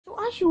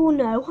as you all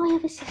know, I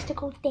have a sister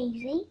called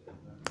Daisy.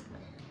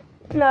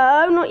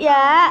 No, not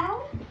yet.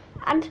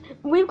 And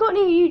we've got a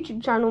new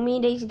YouTube channel, me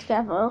and Daisy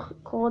together,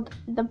 called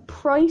The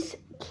Price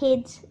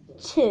Kids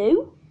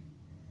 2.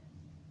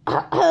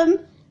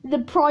 The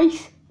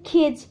Price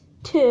Kids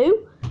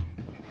 2.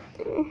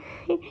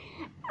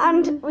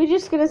 And we're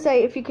just going to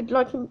say if you could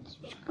like and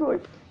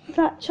subscribe to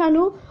that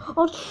channel.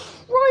 I'll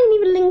try and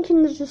leave a link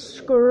in the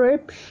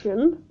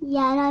description.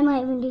 Yeah, and I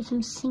might even do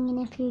some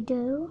singing if you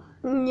do.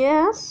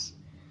 Yes.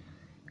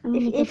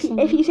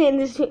 If you say in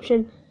the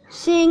description,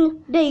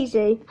 sing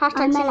Daisy.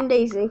 Hashtag sing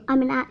Daisy.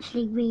 I'm an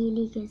actually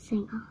really good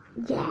singer.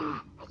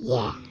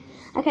 Yeah.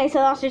 Okay, so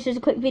that's just a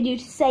quick video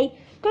to say,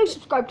 go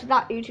subscribe to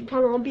that YouTube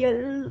channel. I'm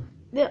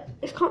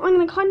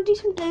going to kind of do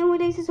some demo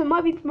days, so it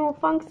might be more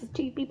fun because there's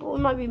 2 people.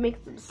 We might be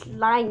making some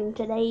slime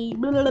today.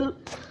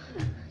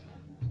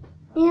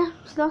 Yeah,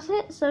 so that's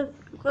it. So,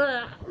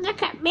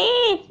 look at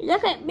me.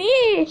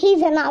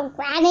 He's an old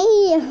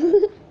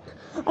granny.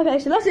 Okay,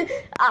 so that's it.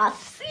 I'll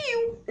see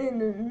you in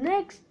the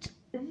next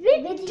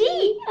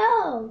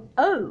video.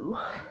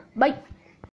 Oh, bye.